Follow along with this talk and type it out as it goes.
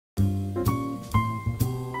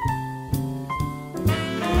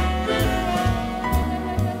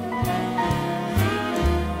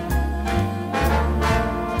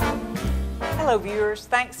viewers,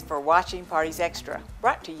 thanks for watching Parties Extra,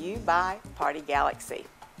 brought to you by Party Galaxy.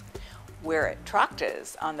 We're at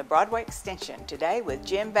Trochta's on the Broadway Extension today with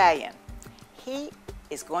Jim Vallion. He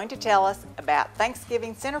is going to tell us about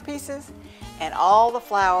Thanksgiving centerpieces and all the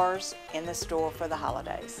flowers in the store for the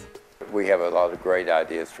holidays. We have a lot of great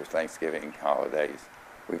ideas for Thanksgiving holidays.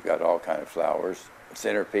 We've got all kinds of flowers,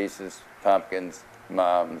 centerpieces, pumpkins,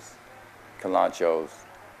 mums, calanchos,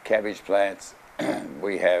 cabbage plants.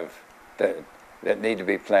 We have that need to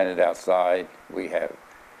be planted outside. We have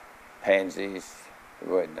pansies.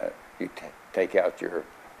 When you take out your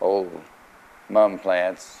old mum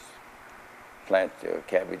plants, plant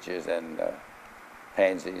cabbages and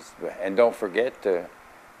pansies. And don't forget to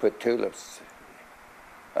put tulips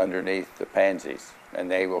underneath the pansies, and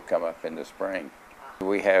they will come up in the spring.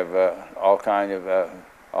 We have all kind of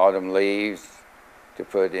autumn leaves to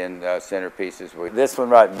put in centerpieces. This one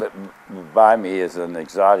right by me is an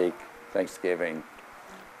exotic Thanksgiving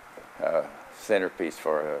centerpiece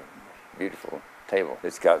for a beautiful table.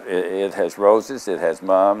 It has roses, it has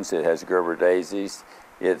mums, it has Gerber daisies,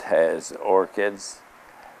 it has orchids.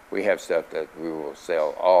 We have stuff that we will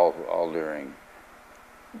sell all during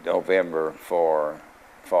November for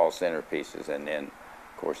fall centerpieces, and then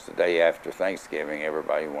of course the day after Thanksgiving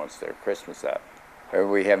everybody wants their Christmas up.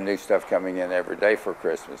 We have new stuff coming in every day for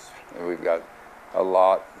Christmas. And we've got a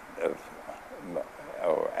lot of,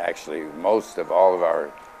 or actually most of all of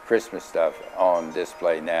our Christmas stuff on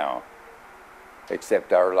display now,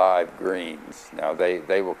 except our live greens. Now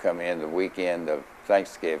they will come in the weekend of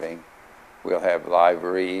Thanksgiving. We'll have live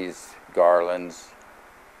wreaths, garlands,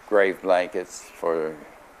 grave blankets to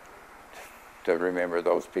remember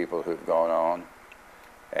those people who've gone on,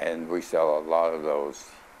 and we sell a lot of those.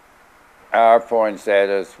 Our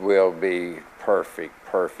poinsettias will be perfect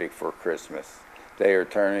for Christmas. They are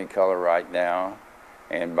turning color right now,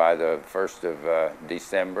 and by the 1st of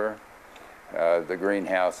December, the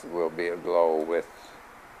greenhouse will be aglow with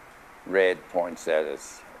red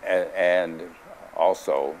poinsettias, and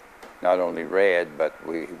also not only red, but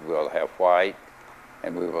we will have white,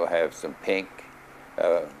 and we will have some pink,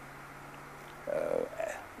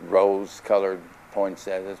 rose-colored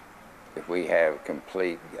poinsettias. We have a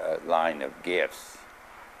complete line of gifts,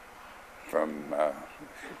 from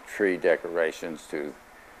tree decorations to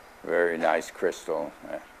very nice crystal,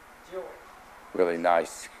 really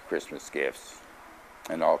nice Christmas gifts,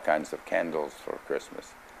 and all kinds of candles for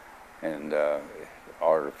Christmas, and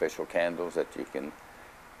artificial candles that you can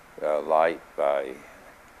light by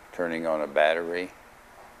turning on a battery,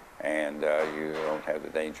 and you don't have the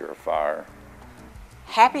danger of fire.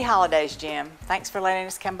 Happy holidays, Jim. Thanks for letting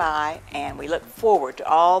us come by, and we look forward to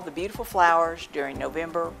all the beautiful flowers during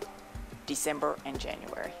November, December, and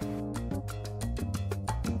January.